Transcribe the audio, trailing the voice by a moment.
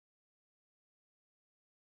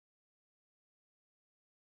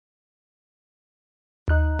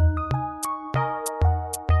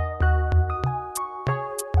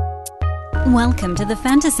Welcome to the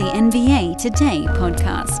Fantasy NBA Today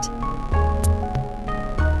podcast.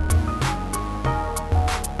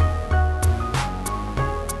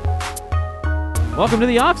 Welcome to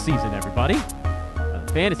the off-season, everybody.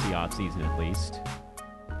 Fantasy off-season, at least.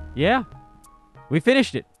 Yeah, we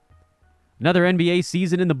finished it. Another NBA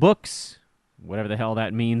season in the books. Whatever the hell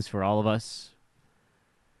that means for all of us.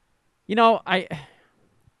 You know,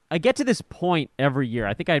 I get to this point every year.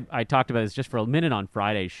 I think I talked about this just for a minute on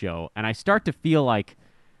Friday's show, and I start to feel like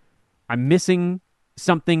I'm missing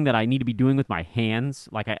something that I need to be doing with my hands.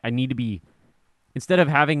 Like I need to be, instead of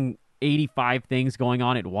having 85 things going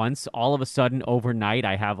on at once, all of a sudden overnight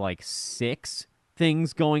I have like 6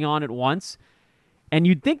 things going on at once. And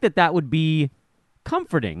you'd think that that would be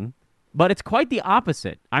comforting, but it's quite the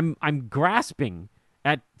opposite. I'm grasping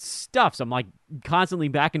at stuff. So I'm like constantly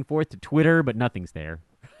back and forth to Twitter, but nothing's there.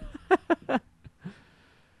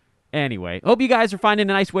 Anyway, hope you guys are finding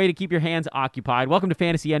a nice way to keep your hands occupied. Welcome to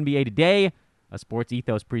Fantasy NBA Today, a Sports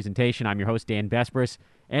Ethos presentation. I'm your host, Dan Besbris,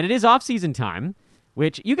 and it is off-season time,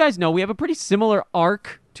 which you guys know we have a pretty similar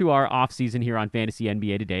arc to our off-season here on Fantasy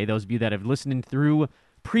NBA Today. Those of you that have listened through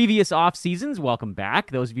previous off-seasons, welcome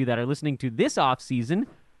back. Those of you that are listening to this off-season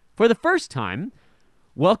for the first time,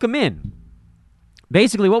 welcome in.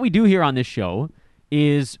 Basically, what we do here on this show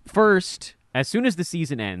is first, as soon as the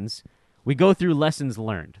season ends, we go through lessons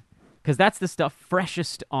learned, because that's the stuff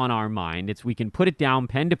freshest on our mind. It's we can put it down,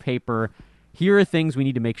 pen to paper. Here are things we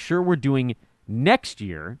need to make sure we're doing next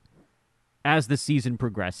year as the season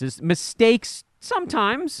progresses. Mistakes,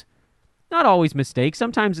 sometimes, not always mistakes.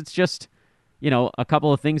 Sometimes it's just, a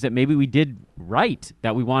couple of things that maybe we did right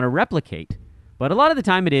that we want to replicate. But a lot of the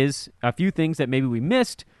time it is a few things that maybe we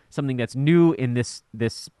missed, something that's new in this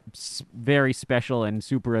very special and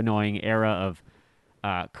super annoying era of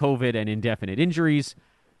COVID and indefinite injuries.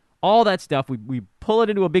 All that stuff, we pull it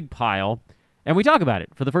into a big pile, and we talk about it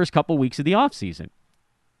for the first couple weeks of the offseason.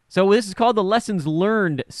 So this is called the Lessons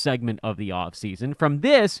Learned segment of the offseason. From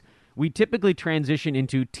this, we typically transition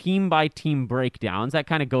into team-by-team breakdowns. That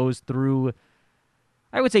kind of goes through,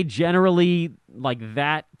 I would say generally, like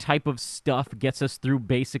that type of stuff gets us through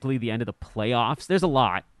basically the end of the playoffs. There's a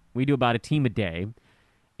lot. We do about a team a day.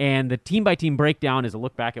 And the team-by-team breakdown is a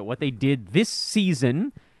look back at what they did this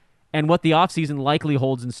season and what the offseason likely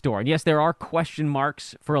holds in store. And yes, there are question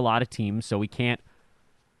marks for a lot of teams, so you can't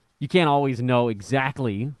always know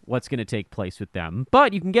exactly what's going to take place with them.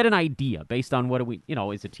 But you can get an idea based on what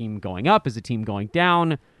is a team going up? Is a team going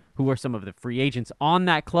down? Who are some of the free agents on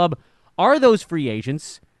that club? Are those free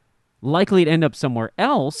agents likely to end up somewhere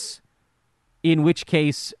else? In which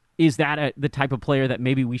case, is that the type of player that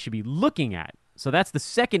maybe we should be looking at? So that's the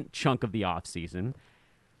second chunk of the offseason.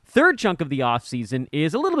 Third chunk of the offseason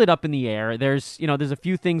is a little bit up in the air. There's a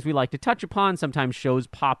few things we like to touch upon. Sometimes shows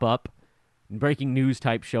pop up, breaking news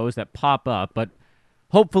type shows that pop up, but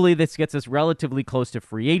hopefully this gets us relatively close to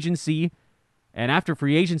free agency. And after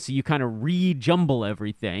free agency, you kind of rejumble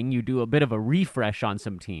everything. You do a bit of a refresh on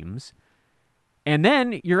some teams. And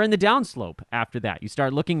then you're in the downslope after that. You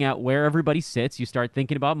start looking at where everybody sits. You start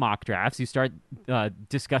thinking about mock drafts. You start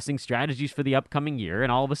discussing strategies for the upcoming year.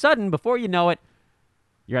 And all of a sudden, before you know it,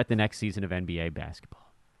 you're at the next season of NBA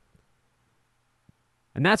basketball.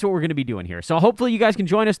 And that's what we're going to be doing here. So hopefully you guys can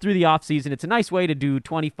join us through the offseason. It's a nice way to do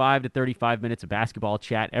 25 to 35 minutes of basketball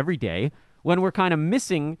chat every day when we're kind of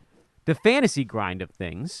missing the fantasy grind of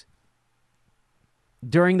things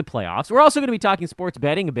during the playoffs. We're also going to be talking sports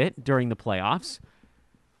betting a bit during the playoffs.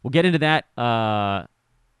 We'll get into that a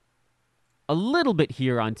little bit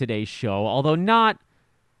here on today's show, although not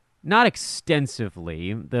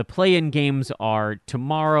extensively. The play-in games are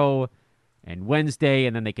tomorrow and Wednesday,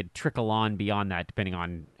 and then they could trickle on beyond that depending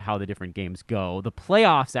on how the different games go. The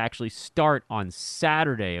playoffs actually start on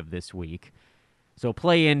Saturday of this week. So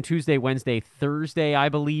play-in Tuesday, Wednesday, Thursday, I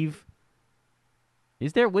believe.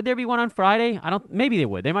 Would there be one on Friday? Maybe they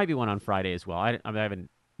would. There might be one on Friday as well. I haven't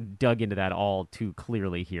dug into that all too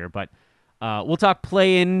clearly here, but we'll talk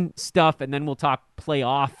play-in stuff, and then we'll talk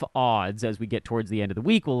playoff odds as we get towards the end of the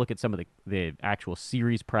week. We'll look at some of the actual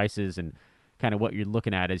series prices and kind of what you're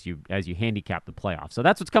looking at as you handicap the playoffs. So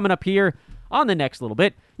that's what's coming up here on the next little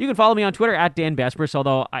bit. You can follow me on Twitter at Dan Besbris,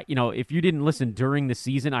 although if you didn't listen during the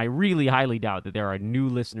season, I really highly doubt that there are new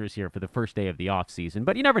listeners here for the first day of the offseason.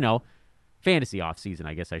 But you never know. Fantasy offseason,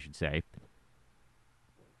 I guess I should say.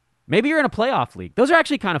 Maybe you're in a playoff league. Those are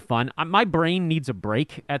actually kind of fun. My brain needs a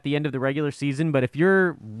break at the end of the regular season, but if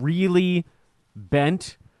you're really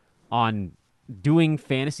bent on doing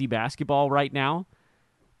fantasy basketball right now,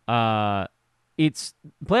 playoff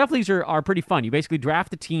leagues are pretty fun. You basically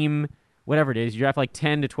draft a team, whatever it is. You draft like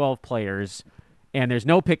 10 to 12 players, and there's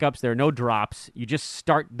no pickups, there are no drops. You just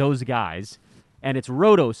start those guys, and it's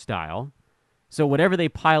roto style. So whatever they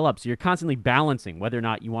pile up, so you're constantly balancing whether or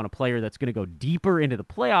not you want a player that's going to go deeper into the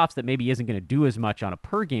playoffs that maybe isn't going to do as much on a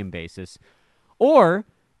per-game basis, or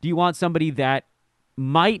do you want somebody that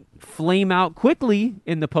might flame out quickly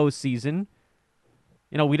in the postseason?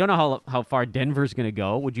 You know, we don't know how far Denver's going to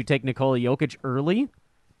go. Would you take Nikola Jokic early?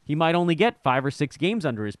 He might only get 5 or 6 games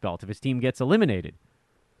under his belt if his team gets eliminated.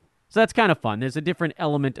 So that's kind of fun. There's a different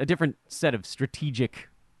element, a different set of strategic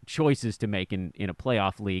choices to make in a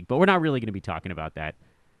playoff league, but we're not really going to be talking about that.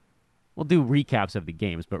 We'll do recaps of the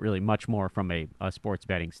games, but really much more from a sports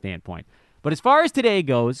betting standpoint. But as far as today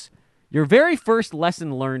goes, your very first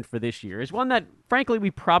lesson learned for this year is one that, frankly,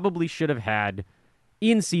 we probably should have had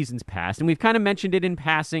in seasons past, and we've kind of mentioned it in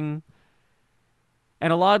passing,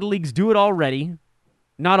 and a lot of the leagues do it already.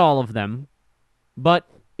 Not all of them, but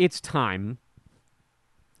it's time.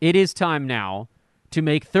 It is time now to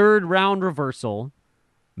make third-round reversal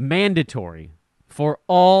mandatory for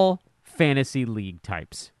all fantasy league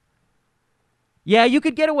types. Yeah, you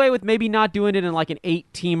could get away with maybe not doing it in like an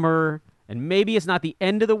 8-teamer, and maybe it's not the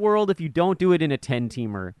end of the world if you don't do it in a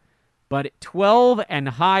 10-teamer. But at 12 and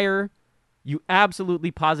higher, you absolutely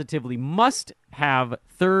positively must have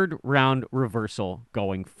third-round reversal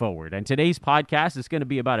going forward. And today's podcast is going to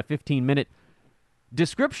be about a 15-minute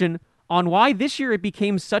description on why this year it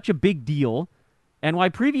became such a big deal and why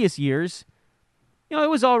previous years, you know, it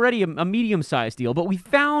was already a medium-sized deal, but we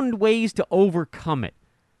found ways to overcome it.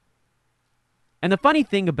 And the funny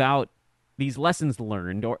thing about these lessons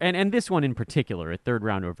learned, and this one in particular, a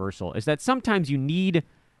third-round reversal, is that sometimes you need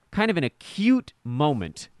kind of an acute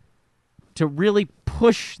moment to really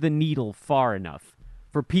push the needle far enough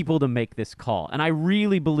for people to make this call. And I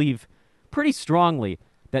really believe pretty strongly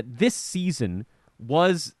that this season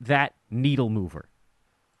was that needle mover.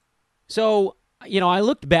 So, you know, I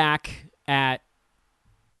looked back at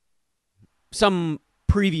some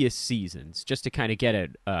previous seasons just to kind of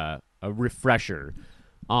get a refresher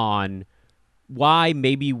on why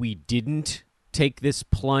maybe we didn't take this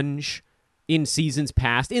plunge in seasons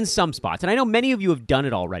past in some spots. And I know many of you have done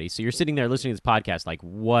it already, so you're sitting there listening to this podcast like,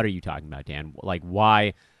 what are you talking about, Dan? Like,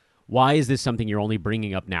 why is this something you're only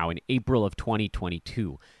bringing up now in April of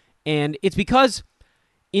 2022? And it's because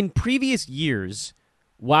in previous years,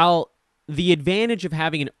 while the advantage of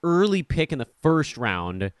having an early pick in the first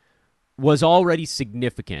round was already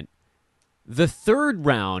significant, the third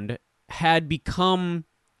round had become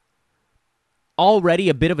already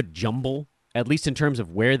a bit of a jumble, at least in terms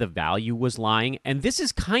of where the value was lying. And this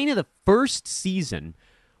is kind of the first season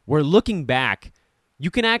where, looking back,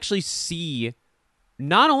 you can actually see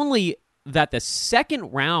not only that the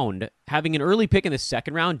second round, having an early pick in the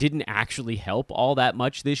second round, didn't actually help all that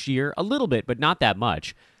much this year. A little bit, but not that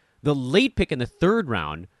much. The late pick in the third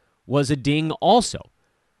round was a ding also.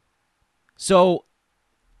 So,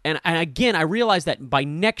 and again, I realize that by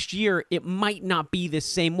next year, it might not be the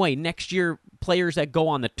same way. Next year, players that go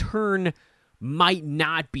on the turn might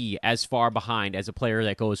not be as far behind as a player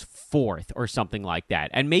that goes fourth or something like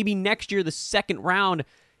that. And maybe next year, the second round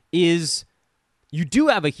is, you do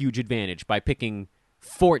have a huge advantage by picking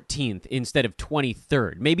 14th instead of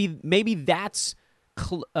 23rd. Maybe that's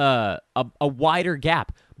a wider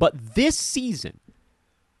gap. But this season,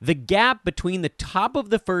 the gap between the top of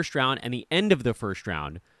the first round and the end of the first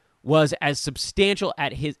round was as substantial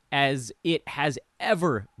as it has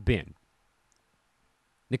ever been.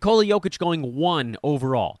 Nikola Jokic going 1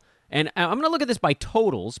 overall. And I'm going to look at this by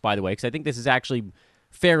totals, by the way, because I think this is actually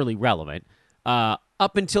fairly relevant.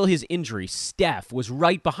 Up until his injury, Steph was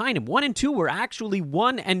right behind him. 1 and 2 were actually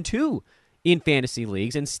 1 and 2 in fantasy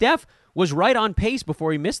leagues, and Steph was right on pace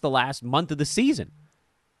before he missed the last month of the season.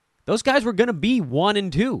 Those guys were going to be 1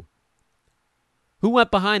 and 2. Who went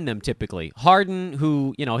behind them typically? Harden,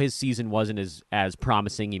 who, you know, his season wasn't as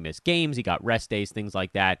promising. He missed games. He got rest days, things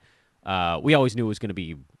like that. We always knew it was going to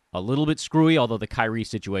be a little bit screwy, although the Kyrie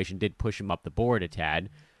situation did push him up the board a tad.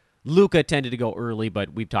 Luka tended to go early,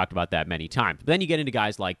 but we've talked about that many times. But then you get into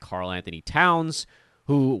guys like Karl Anthony Towns,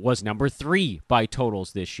 who was number 3 by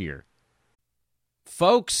totals this year.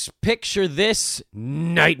 Folks, picture this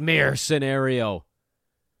nightmare scenario.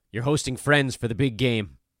 You're hosting friends for the big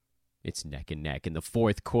game. It's neck and neck in the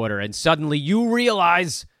fourth quarter, and suddenly you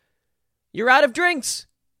realize you're out of drinks.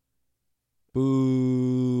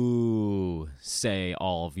 Boo, say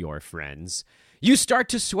all of your friends. You start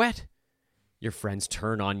to sweat. Your friends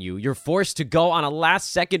turn on you. You're forced to go on a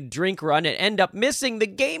last-second drink run and end up missing the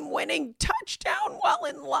game-winning touchdown while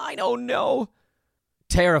in line. Oh, no.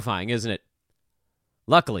 Terrifying, isn't it?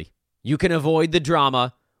 Luckily, you can avoid the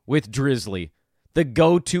drama with Drizzly, the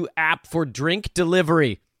go-to app for drink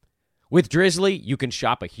delivery. With Drizzly, you can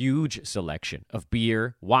shop a huge selection of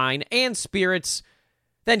beer, wine, and spirits,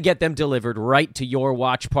 then get them delivered right to your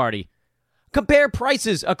watch party. Compare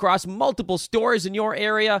prices across multiple stores in your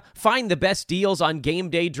area, find the best deals on game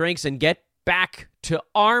day drinks, and get back to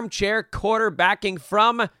armchair quarterbacking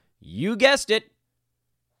from, you guessed it,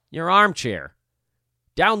 your armchair.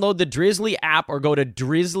 Download the Drizzly app or go to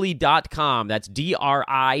drizzly.com. That's DRIZLY.com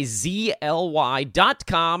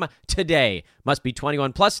today. Must be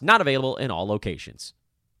 21 plus, not available in all locations.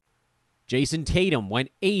 Jason Tatum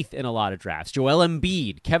went 8th in a lot of drafts. Joel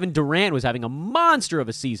Embiid, Kevin Durant was having a monster of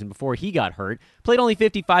a season before he got hurt. Played only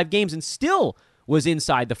 55 games and still was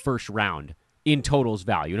inside the first round in totals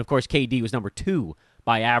value. And of course, KD was number 2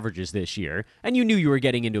 by averages this year. And you knew you were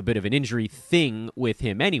getting into a bit of an injury thing with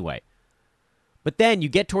him anyway. But then you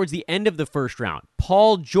get towards the end of the first round.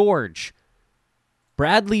 Paul George,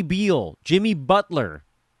 Bradley Beal, Jimmy Butler,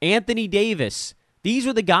 Anthony Davis. These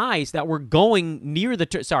were the guys that were going near the...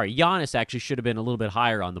 Giannis actually should have been a little bit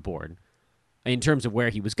higher on the board in terms of where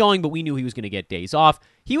he was going, but we knew he was going to get days off.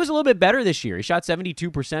 He was a little bit better this year. He shot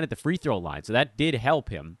 72% at the free throw line, so that did help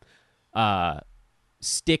him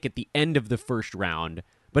stick at the end of the first round.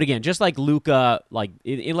 But again, just like Luka,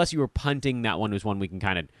 unless you were punting, that one was one we can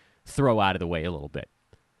kind of throw out of the way a little bit.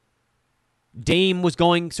 Dame was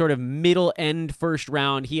going sort of middle end first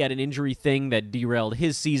round. He had an injury thing that derailed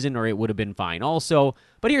his season, or it would have been fine also.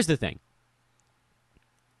 But here's the thing.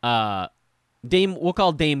 Dame, we'll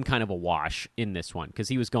call Dame kind of a wash in this one because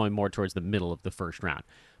he was going more towards the middle of the first round.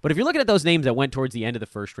 But if you're looking at those names that went towards the end of the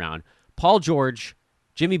first round, Paul George,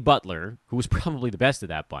 Jimmy Butler, who was probably the best of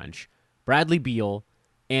that bunch, Bradley Beal,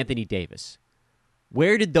 Anthony Davis.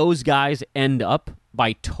 Where did those guys end up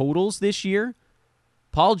by totals this year?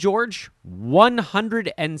 Paul George,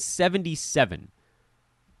 177.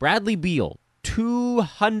 Bradley Beal,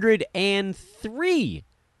 203.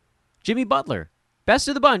 Jimmy Butler, best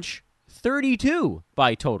of the bunch, 32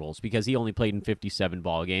 by totals because he only played in 57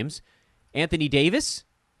 ball games. Anthony Davis,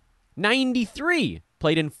 93,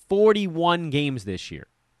 played in 41 games this year.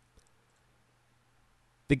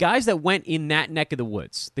 The guys that went in that neck of the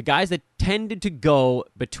woods, the guys that tended to go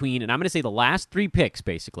between, and I'm going to say the last 3 picks,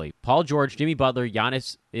 basically, Paul George, Jimmy Butler,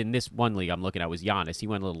 Giannis, in this one league I'm looking at was Giannis. He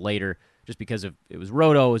went a little later just because of it was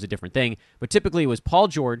Roto, it was a different thing. But typically it was Paul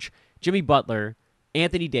George, Jimmy Butler,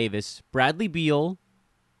 Anthony Davis, Bradley Beal,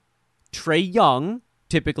 Trae Young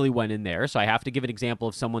typically went in there. So I have to give an example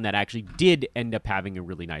of someone that actually did end up having a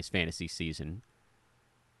really nice fantasy season.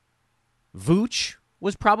 Vooch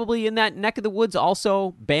was probably in that neck of the woods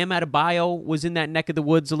also. Bam Adebayo was in that neck of the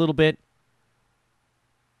woods a little bit.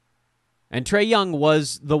 And Trae Young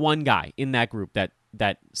was the one guy in that group that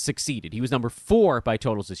succeeded. He was number 4 by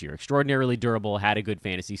totals this year. Extraordinarily durable, had a good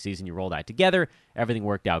fantasy season. You roll that together, everything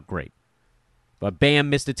worked out great. But Bam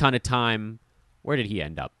missed a ton of time. Where did he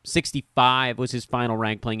end up? 65 was his final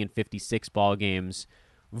rank, playing in 56 ball games.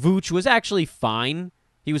 Vooch was actually fine.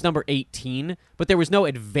 He was number 18, but there was no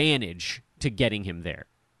advantage to getting him there.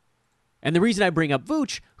 And the reason I bring up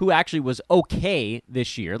Vooch, who actually was okay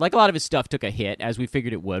this year, like a lot of his stuff took a hit, as we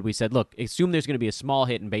figured it would. We said, look, assume there's going to be a small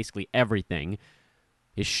hit in basically everything.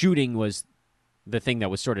 His shooting was the thing that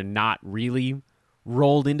was sort of not really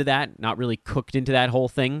rolled into that, not really cooked into that whole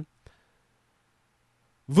thing.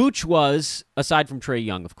 Vooch was, aside from Trae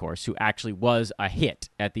Young, of course, who actually was a hit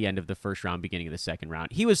at the end of the first round, beginning of the second round.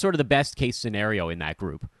 He was sort of the best case scenario in that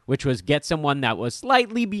group, which was get someone that was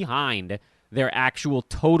slightly behind their actual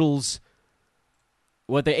totals,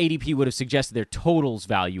 what the ADP would have suggested their totals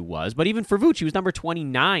value was. But even for Vooch, he was number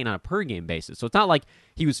 29 on a per-game basis. So it's not like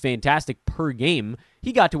he was fantastic per game.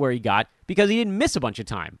 He got to where he got because he didn't miss a bunch of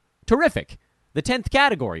time. Terrific. The 10th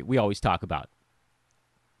category we always talk about.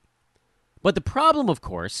 But the problem, of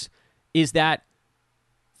course, is that,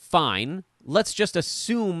 fine, let's just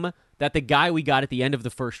assume that the guy we got at the end of the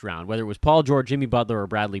first round, whether it was Paul George, Jimmy Butler, or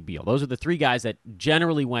Bradley Beal, those are the 3 guys that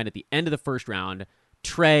generally went at the end of the first round.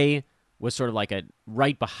 Trae was sort of like a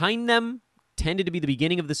right behind them, tended to be the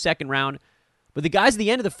beginning of the second round. But the guys at the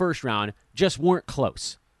end of the first round just weren't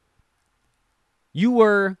close.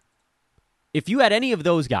 If you had any of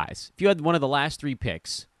those guys, if you had one of the last 3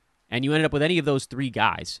 picks, and you ended up with any of those 3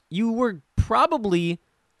 guys, you were probably,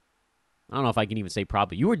 I don't know if I can even say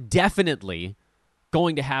probably, you were definitely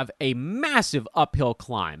going to have a massive uphill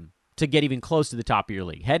climb to get even close to the top of your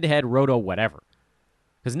league. Head-to-head, roto, whatever.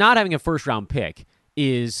 Because not having a first-round pick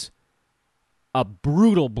is a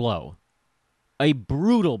brutal blow. A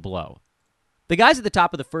brutal blow. The guys at the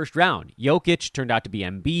top of the first round, Jokic turned out to be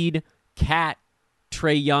Embiid, Cat,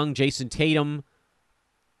 Trae Young, Jason Tatum.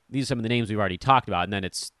 These are some of the names we've already talked about, and then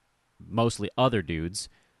it's mostly other dudes.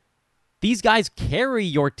 These guys carry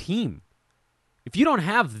your team. If you don't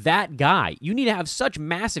have that guy, you need to have such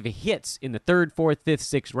massive hits in the 3rd, 4th, 5th,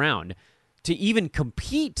 6th round to even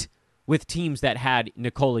compete with teams that had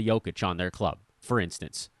Nikola Jokic on their club, for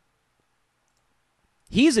instance.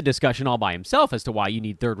 He's a discussion all by himself as to why you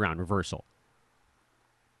need 3rd round reversal.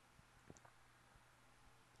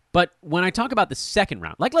 But when I talk about the 2nd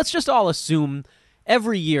round, like let's just all assume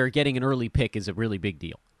every year getting an early pick is a really big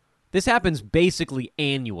deal. This happens basically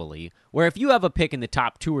annually, where if you have a pick in the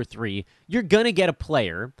top 2 or 3, you're going to get a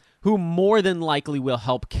player who more than likely will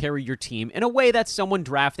help carry your team in a way that someone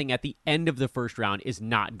drafting at the end of the 1st round is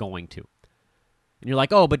not going to. And you're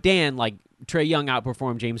like, oh, but Dan, like Trae Young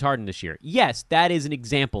outperformed James Harden this year. Yes, that is an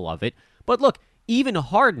example of it. But look, even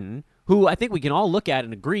Harden, who I think we can all look at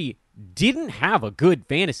and agree didn't have a good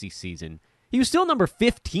fantasy season, he was still number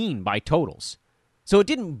 15 by totals. So it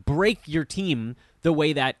didn't break your team the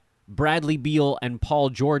way that Bradley Beal and Paul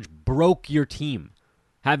George broke your team,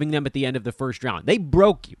 having them at the end of the 1st round. They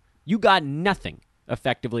broke you. You got nothing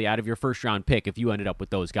effectively out of your 1st round pick if you ended up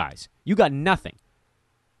with those guys. You got nothing.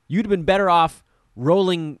 You'd have been better off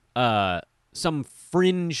rolling some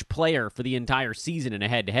fringe player for the entire season in a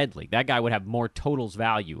head-to-head league. That guy would have more totals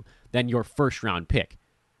value than your 1st round pick.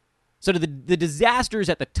 So the disasters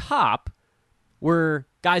at the top were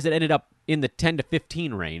guys that ended up in the 10 to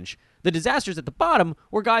 15 range. The disasters at the bottom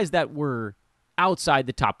were guys that were outside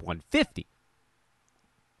the top 150.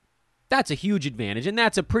 That's a huge advantage, and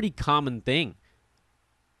that's a pretty common thing.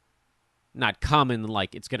 Not common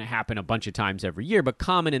like it's going to happen a bunch of times every year, but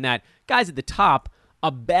common in that guys at the top, a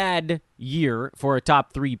bad year for a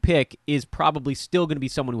top 3 pick is probably still going to be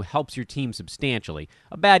someone who helps your team substantially.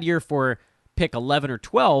 A bad year for pick 11 or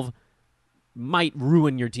 12 might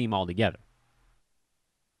ruin your team altogether.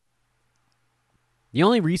 The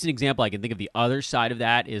only recent example I can think of the other side of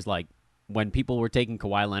that is like when people were taking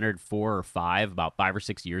Kawhi Leonard 4 or 5, about 5 or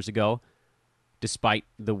 6 years ago, despite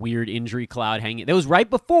the weird injury cloud hanging. That was right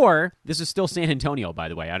before, this is still San Antonio, by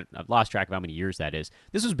the way. I've lost track of how many years that is.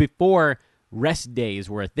 This was before rest days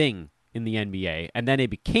were a thing in the NBA, and then it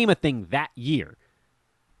became a thing that year.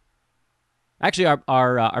 Actually,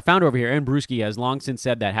 our founder over here, Aaron Brewski, has long since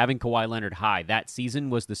said that having Kawhi Leonard high that season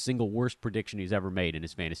was the single worst prediction he's ever made in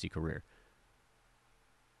his fantasy career.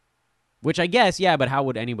 Which I guess, yeah, but how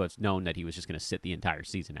would anyone have known that he was just going to sit the entire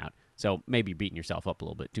season out? So maybe beating yourself up a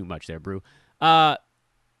little bit too much there, Brew. But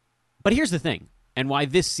here's the thing, and why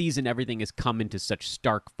this season everything has come into such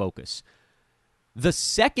stark focus. The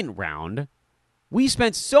 2nd round, we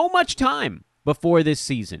spent so much time before this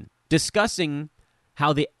season discussing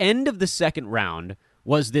how the end of the 2nd round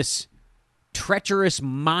was this treacherous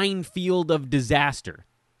minefield of disaster.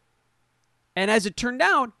 And as it turned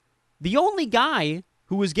out, the only guy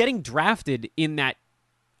who was getting drafted in that,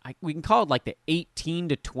 we can call it like the 18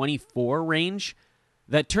 to 24 range,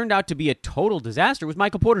 that turned out to be a total disaster was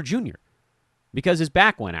Michael Porter Jr. because his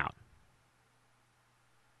back went out.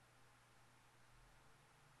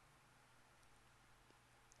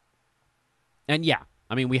 And yeah,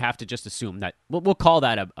 I mean, we have to just assume that, we'll call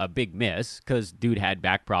that a big miss because dude had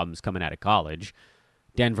back problems coming out of college.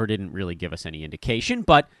 Denver didn't really give us any indication,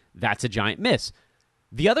 but that's a giant miss.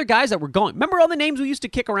 The other guys that were going, remember all the names we used to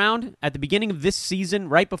kick around at the beginning of this season,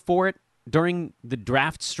 right before it, during the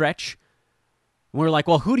draft stretch? We were like,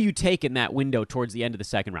 well, who do you take in that window towards the end of the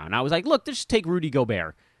 2nd round? And I was like, look, just take Rudy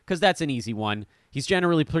Gobert, because that's an easy one. He's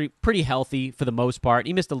generally pretty healthy for the most part.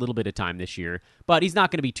 He missed a little bit of time this year, but he's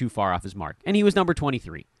not going to be too far off his mark. And he was number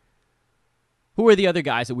 23. Who are the other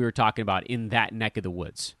guys that we were talking about in that neck of the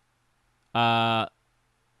woods? Zach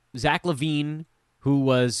LaVine, who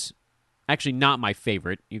was actually not my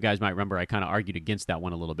favorite. You guys might remember I kind of argued against that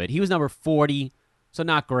one a little bit. He was number 40, so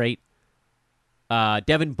not great.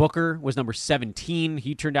 Devin Booker was number 17.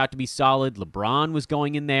 He turned out to be solid. LeBron was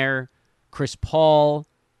going in there. Chris Paul.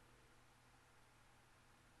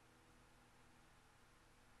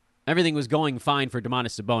 Everything was going fine for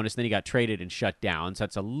Domantas Sabonis. Then he got traded and shut down, so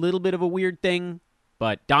that's a little bit of a weird thing.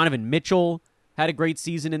 But Donovan Mitchell had a great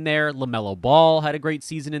season in there. LaMelo Ball had a great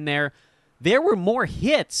season in there. There were more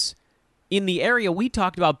hits in the area we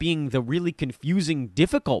talked about being the really confusing,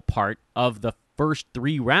 difficult part of the first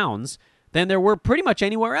 3 rounds than there were pretty much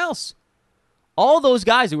anywhere else. All those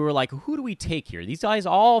guys, we were like, who do we take here? These guys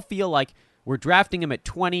all feel like we're drafting them at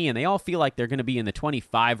 20, and they all feel like they're going to be in the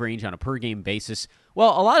 25 range on a per-game basis.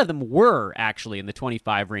 Well, a lot of them were actually in the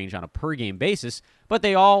 25 range on a per-game basis, but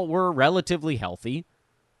they all were relatively healthy,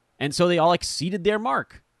 and so they all exceeded their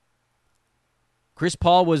mark. Chris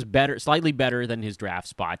Paul was better, slightly better than his draft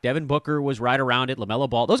spot. Devin Booker was right around it. LaMelo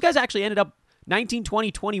Ball. Those guys actually ended up 19,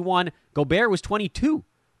 20, 21. Gobert was 22.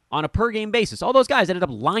 on a per-game basis. All those guys ended up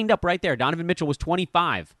lined up right there. Donovan Mitchell was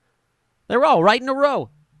 25. They were all right in a row.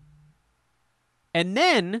 And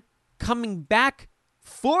then, coming back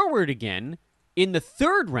forward again in the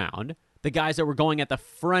third round, the guys that were going at the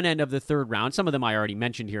front end of the third round, some of them I already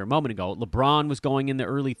mentioned here a moment ago. LeBron was going in the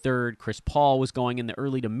early third. Chris Paul was going in the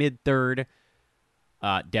early to mid-third.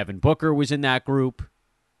 Devin Booker was in that group.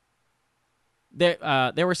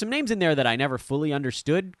 There were some names in there that I never fully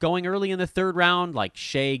understood going early in the third round, like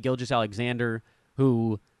Shai Gilgeous-Alexander,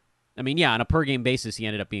 who, I mean, yeah, on a per-game basis, he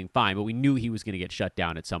ended up being fine, but we knew he was going to get shut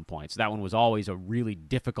down at some point. So that one was always a really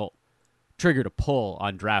difficult trigger to pull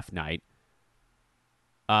on draft night.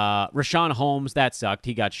 Richaun Holmes, that sucked.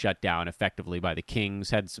 He got shut down effectively by the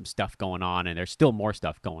Kings, had some stuff going on, and there's still more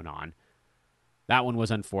stuff going on. That one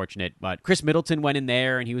was unfortunate, but Chris Middleton went in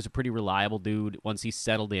there, and he was a pretty reliable dude once he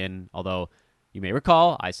settled in, although you may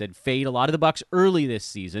recall I said fade a lot of the Bucks early this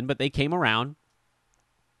season, but they came around.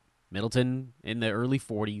 Middleton in the early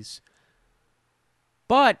 40s.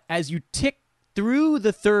 But as you tick through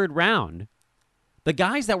the third round, the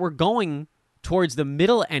guys that were going towards the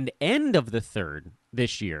middle and end of the third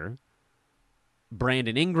this year,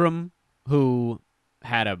 Brandon Ingram, who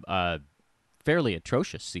had a fairly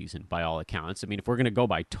atrocious season by all accounts. I mean, if we're going to go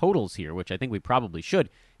by totals here, which I think we probably should,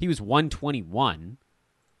 he was 121.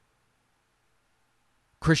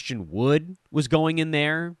 Christian Wood was going in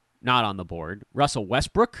there, not on the board. Russell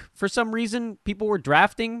Westbrook, for some reason, people were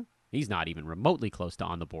drafting. He's not even remotely close to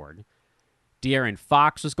on the board. De'Aaron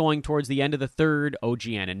Fox was going towards the end of the third. OG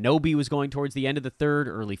Anunoby was going towards the end of the third,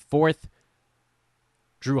 early fourth.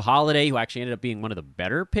 Drew Holiday, who actually ended up being one of the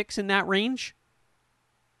better picks in that range.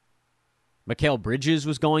 Mikal Bridges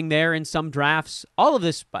was going there in some drafts. All of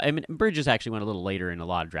this, I mean, Bridges actually went a little later in a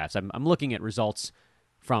lot of drafts. I'm looking at results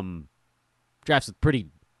from drafts with pretty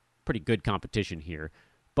good competition here.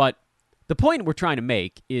 But the point we're trying to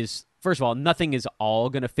make is, first of all, nothing is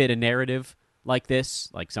all going to fit a narrative like this.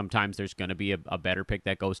 Like, sometimes there's going to be a better pick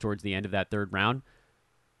that goes towards the end of that third round.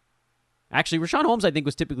 Actually, Richaun Holmes, I think,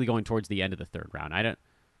 was typically going towards the end of the third round.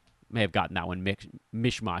 May have gotten that one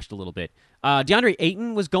mishmashed a little bit. DeAndre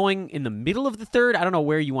Ayton was going in the middle of the third. I don't know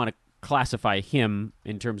where you want to classify him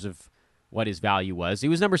in terms of what his value was. He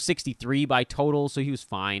was number 63 by total, so he was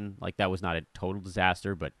fine. Like, that was not a total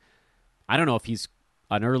disaster, but I don't know if he's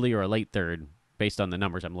an early or a late third based on the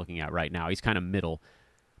numbers I'm looking at right now. He's kind of middle.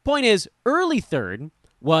 Point is, early third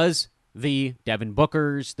was the Devin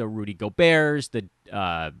Bookers, the Rudy Goberts,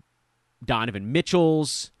 the Donovan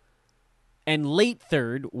Mitchells, and late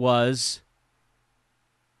third was,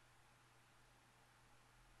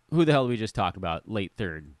 who the hell did we just talk about? Late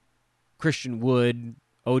third. Christian Wood,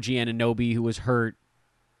 OG Anunoby, who was hurt.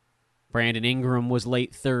 Brandon Ingram was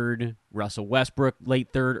late third. Russell Westbrook,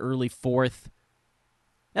 late third, early fourth.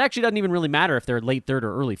 It actually doesn't even really matter if they're late third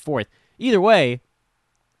or early fourth. Either way,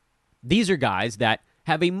 these are guys that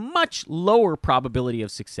have a much lower probability of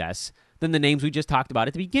success than the names we just talked about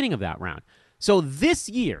at the beginning of that round. So this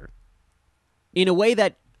year, in a way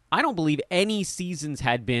that I don't believe any seasons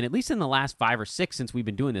had been, at least in the last 5 or 6 since we've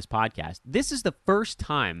been doing this podcast, this is the first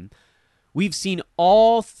time we've seen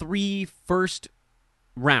all 3 first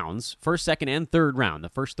rounds, first, second, and third round, the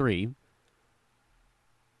first 3,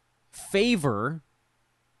 favor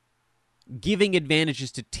giving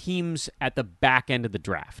advantages to teams at the back end of the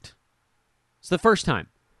draft. It's the first time.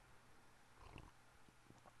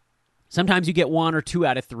 Sometimes you get 1 or 2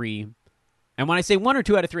 out of 3. And when I say 1 or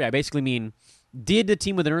 2 out of 3, I basically mean, did the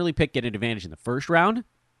team with an early pick get an advantage in the first round?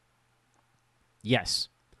 Yes.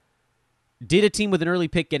 Did a team with an early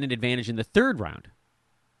pick get an advantage in the third round?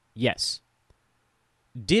 Yes.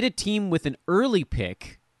 Did a team with an early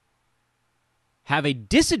pick have a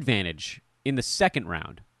disadvantage in the second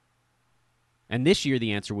round? And this year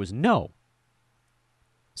the answer was no.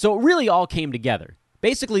 So it really all came together.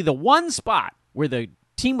 Basically, the one spot where the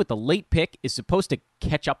team with the late pick is supposed to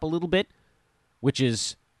catch up a little bit, which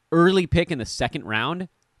is early pick in the second round,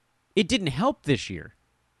 it didn't help this year.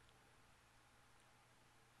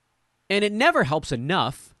 And it never helps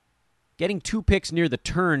enough. Getting 2 picks near the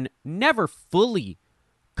turn never fully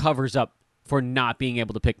covers up for not being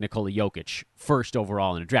able to pick Nikola Jokic first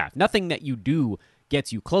overall in a draft. Nothing that you do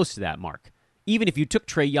gets you close to that mark. Even if you took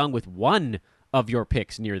Trae Young with 1 of your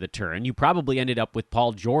picks near the turn, you probably ended up with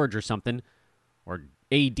Paul George or something, or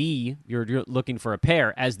AD, you're looking for a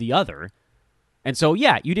pair, as the other. And so,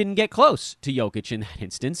 yeah, you didn't get close to Jokic in that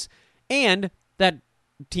instance. And that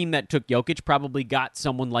team that took Jokic probably got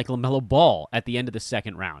someone like LaMelo Ball at the end of the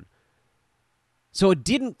second round. So it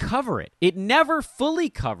didn't cover it. It never fully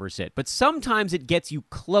covers it, but sometimes it gets you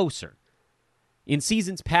closer. In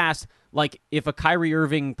seasons past, like if a Kyrie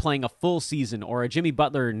Irving playing a full season or a Jimmy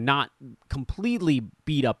Butler not completely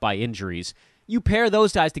beat up by injuries, you pair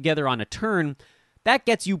those guys together on a turn, that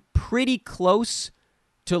gets you pretty close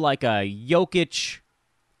to like a Jokic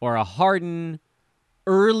or a Harden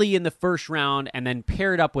early in the first round, and then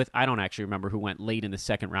paired up with, I don't actually remember who went late in the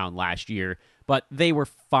second round last year, but they were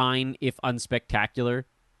fine if unspectacular.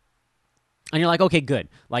 And you're like, okay, good.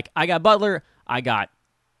 Like, I got Butler, I got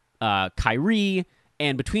Kyrie,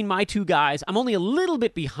 and between my two guys, I'm only a little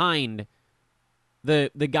bit behind the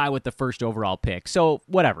guy with the first overall pick. So,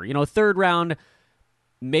 whatever. Third round,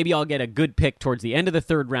 maybe I'll get a good pick towards the end of the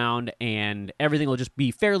third round, and everything will just be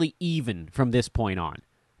fairly even from this point on.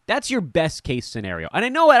 That's your best case scenario. And I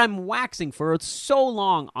know that I'm waxing for so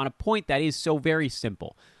long on a point that is so very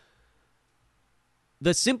simple.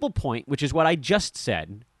 The simple point, which is what I just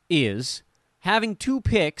said, is having two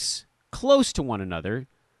picks close to one another,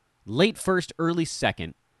 late first, early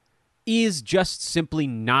second, is just simply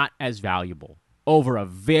not as valuable over a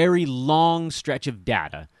very long stretch of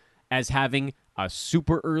data as having a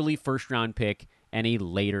super early first-round pick and a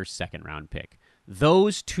later second-round pick.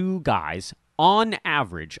 Those two guys, on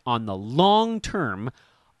average, on the long term,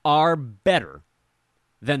 are better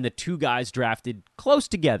than the two guys drafted close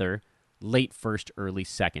together, late first, early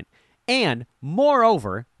second. And,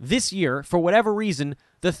 moreover, this year, for whatever reason,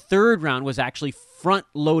 the third round was actually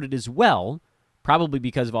front-loaded as well, probably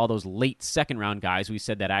because of all those late second-round guys we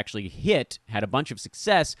said that actually had a bunch of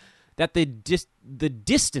success, that the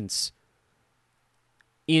distance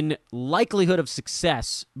in likelihood of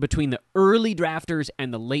success between the early drafters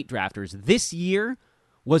and the late drafters this year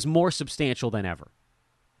was more substantial than ever.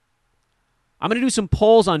 I'm going to do some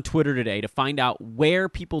polls on Twitter today to find out where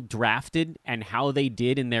people drafted and how they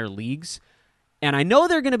did in their leagues. And I know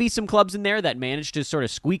there are going to be some clubs in there that managed to sort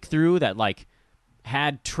of squeak through that like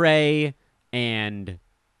had Trey and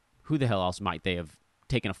who the hell else might they have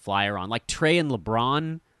taken a flyer on? Like Trey and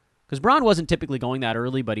LeBron. Because Bron wasn't typically going that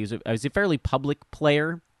early, but he was a fairly public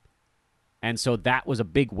player. And so that was a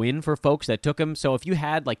big win for folks that took him. So if you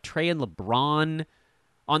had like Trey and LeBron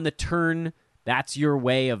on the turn, that's your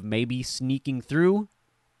way of maybe sneaking through.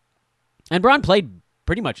 And Bron played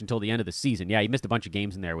pretty much until the end of the season. Yeah, he missed a bunch of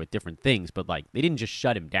games in there with different things, but like they didn't just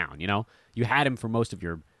shut him down, You had him for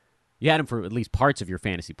you had him for at least parts of your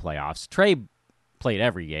fantasy playoffs. Trey played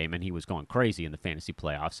every game, and he was going crazy in the fantasy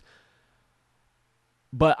playoffs.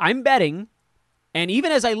 But I'm betting, and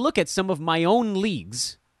even as I look at some of my own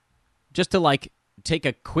leagues, just to like take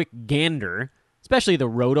a quick gander, especially the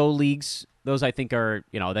roto leagues, those I think are,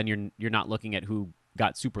 then you're not looking at who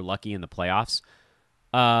got super lucky in the playoffs.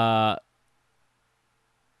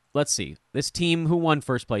 Let's see. This team, who won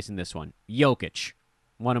first place in this one? Jokic,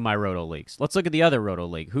 one of my roto leagues. Let's look at the other roto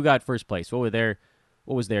league. Who got first place? What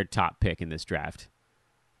was their top pick in this draft?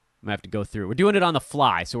 I'm going to have to go through. We're doing it on the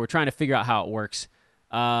fly, so we're trying to figure out how it works.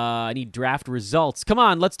 I need draft results. Come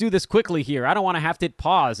on, let's do this quickly here. I don't want to have to hit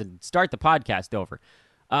pause and start the podcast over.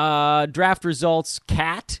 Draft results.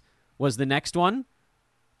 Cat was the next one.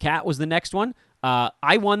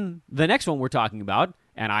 I won the next one we're talking about,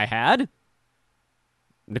 and I had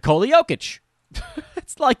Nikola Jokic.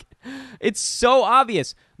 It's so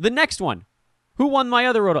obvious. The next one. Who won my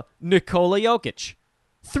other roto? Nikola Jokic.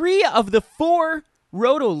 3 of the 4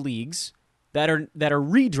 roto leagues that are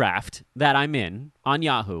redraft that I'm in on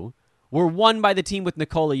Yahoo were won by the team with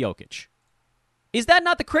Nikola Jokic. Is that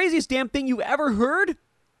not the craziest damn thing you ever heard?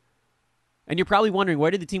 And you're probably wondering,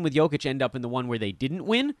 where did the team with Jokic end up in the one where they didn't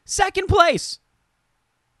win? Second place!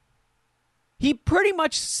 He pretty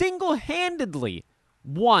much single-handedly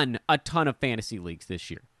won a ton of fantasy leagues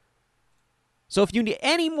this year. So if you need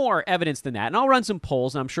any more evidence than that, and I'll run some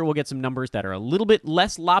polls, and I'm sure we'll get some numbers that are a little bit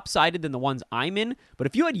less lopsided than the ones I'm in, but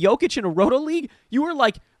if you had Jokic in a roto league, you were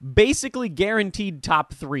like basically guaranteed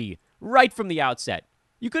top 3 right from the outset.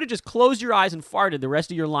 You could have just closed your eyes and farted the rest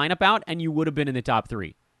of your lineup out, and you would have been in the top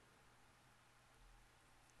 3.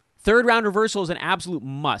 Third round reversal is an absolute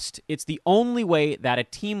must. It's the only way that a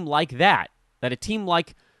team like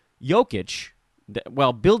Jokic,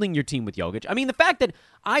 building your team with Jokic. I mean, the fact that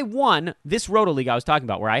I won this roto league I was talking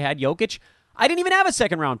about where I had Jokic, I didn't even have a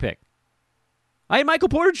second round pick. I had Michael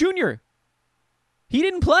Porter Jr. He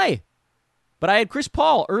didn't play. But I had Chris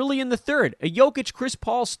Paul early in the third. A Jokic-Chris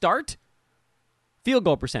Paul start. Field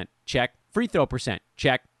goal percent, check. Free throw percent,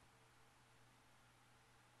 check.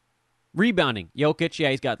 Rebounding, Jokic, yeah,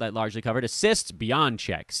 he's got that largely covered. Assists, beyond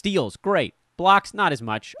check. Steals, great. Blocks, not as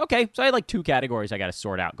much. Okay, so I had like 2 categories I got to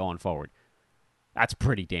sort out going forward. That's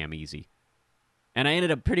pretty damn easy. And I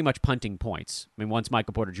ended up pretty much punting points. I mean, once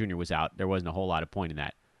Michael Porter Jr. was out, there wasn't a whole lot of point in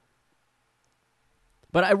that.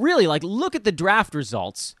 But I really look at the draft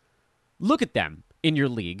results. Look at them in your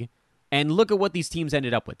league and look at what these teams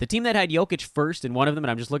ended up with. The team that had Jokic first in one of them,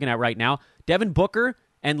 and I'm just looking at right now, Devin Booker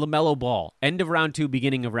and LaMelo Ball, end of round 2,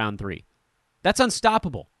 beginning of round 3. That's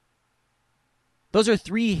unstoppable. Those are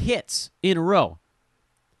 3 hits in a row.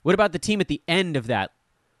 What about the team at the end of that?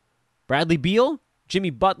 Bradley Beal, Jimmy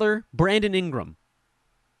Butler, Brandon Ingram.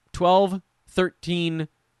 12, 13,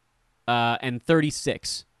 and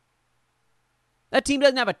 36. That team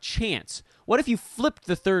doesn't have a chance. What if you flipped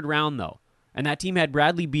the third round, though, and that team had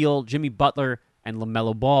Bradley Beal, Jimmy Butler, and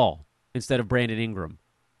LaMelo Ball instead of Brandon Ingram?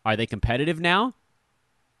 Are they competitive now?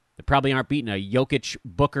 They probably aren't beating a Jokic,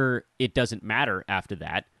 Booker, it doesn't matter after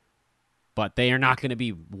that. But they are not going to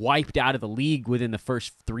be wiped out of the league within the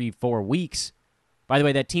first 3-4 weeks. By the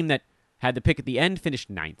way, that team that had the pick at the end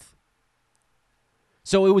finished 9th.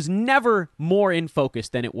 So it was never more in focus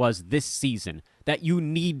than it was this season that you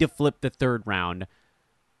need to flip the third round.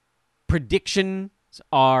 Predictions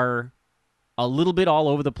are a little bit all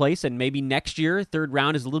over the place, and maybe next year, third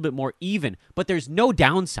round is a little bit more even, but there's no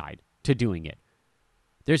downside to doing it.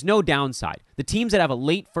 There's no downside. The teams that have a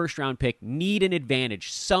late first-round pick need an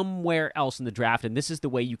advantage somewhere else in the draft, and this is the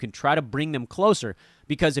way you can try to bring them closer,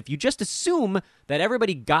 because if you just assume that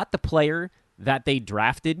everybody got the player that they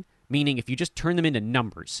drafted, meaning if you just turn them into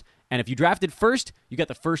numbers, and if you drafted first, you got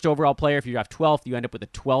the first overall player. If you draft 12th, you end up with the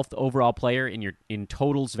 12th overall player in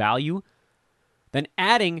totals value. Then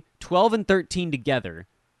adding 12 and 13 together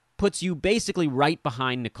puts you basically right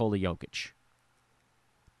behind Nikola Jokic.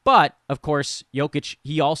 But, of course, Jokic,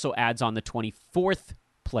 he also adds on the 24th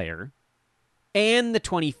player and the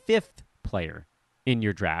 25th player in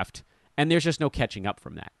your draft, and there's just no catching up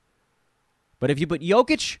from that. But if you put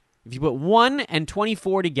Jokic, if you put 1 and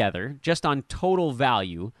 24 together, just on total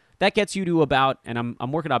value, that gets you to about, and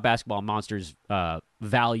I'm working on Basketball Monsters'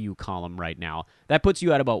 value column right now, that puts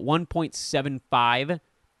you at about 1.75.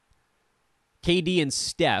 KD and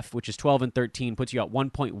Steph, which is 12 and 13, puts you at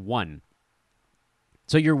 1.1.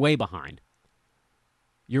 So you're way behind.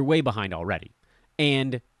 You're way behind already.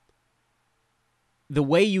 And the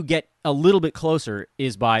way you get a little bit closer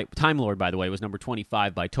is by, Time Lord, by the way, was number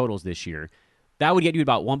 25 by totals this year. That would get you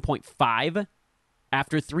about 1.5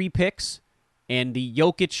 after 3 picks. And the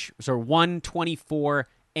Jokic, so 1, 24,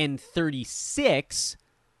 and 36,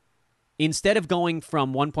 instead of going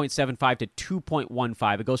from 1.75 to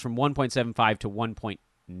 2.15, it goes from 1.75 to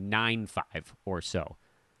 1.95 or so.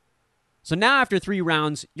 So now after 3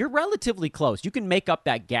 rounds, you're relatively close. You can make up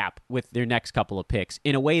that gap with their next couple of picks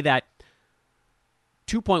in a way that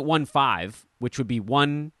 2.15, which would be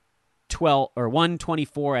 112 or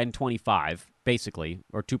 124 and 25, basically,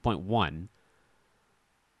 or 2.1.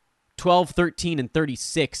 12, 13, and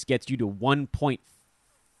 36 gets you to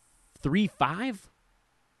 1.35?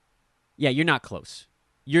 Yeah, you're not close.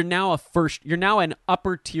 You're now an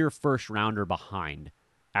upper tier first rounder behind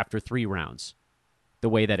after 3 rounds, the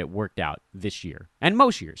way that it worked out this year and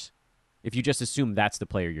most years, if you just assume that's the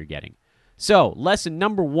player you're getting. So, lesson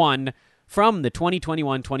number 1 from the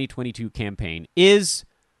 2021-2022 campaign is,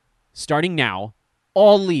 starting now,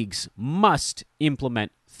 all leagues must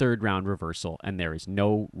implement third-round reversal, and there is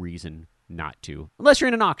no reason not to. Unless you're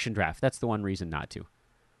in an auction draft. That's the one reason not to.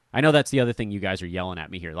 I know that's the other thing you guys are yelling at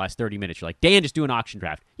me here. The last 30 minutes, you're like, Dan, just do an auction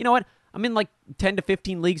draft. You know what? I'm in 10 to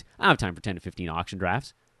 15 leagues. I don't have time for 10 to 15 auction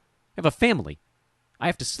drafts. I have a family. I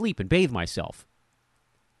have to sleep and bathe myself.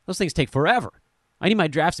 Those things take forever. I need my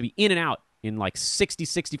drafts to be in and out in 60,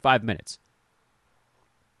 65 minutes.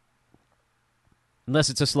 Unless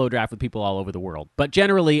it's a slow draft with people all over the world. But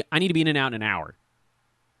generally, I need to be in and out in an hour.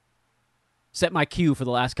 Set my queue for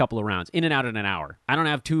the last couple of rounds. In and out in an hour. I don't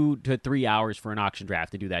have 2 to 3 hours for an auction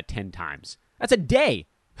draft to do that 10 times. That's a day.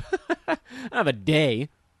 I don't have a day.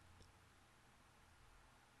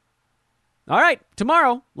 All right,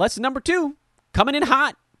 tomorrow, lesson number 2. Coming in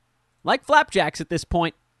hot. Like flapjacks at this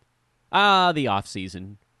point. The off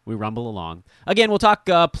season. We rumble along. Again, we'll talk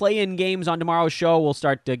play-in games on tomorrow's show. We'll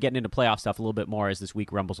start getting into playoff stuff a little bit more as this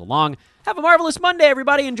week rumbles along. Have a marvelous Monday,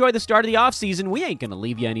 everybody. Enjoy the start of the offseason. We ain't going to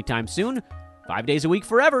leave you anytime soon. 5 days a week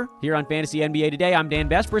forever. Here on Fantasy NBA Today, I'm Dan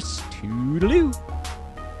Besbris. Toodaloo.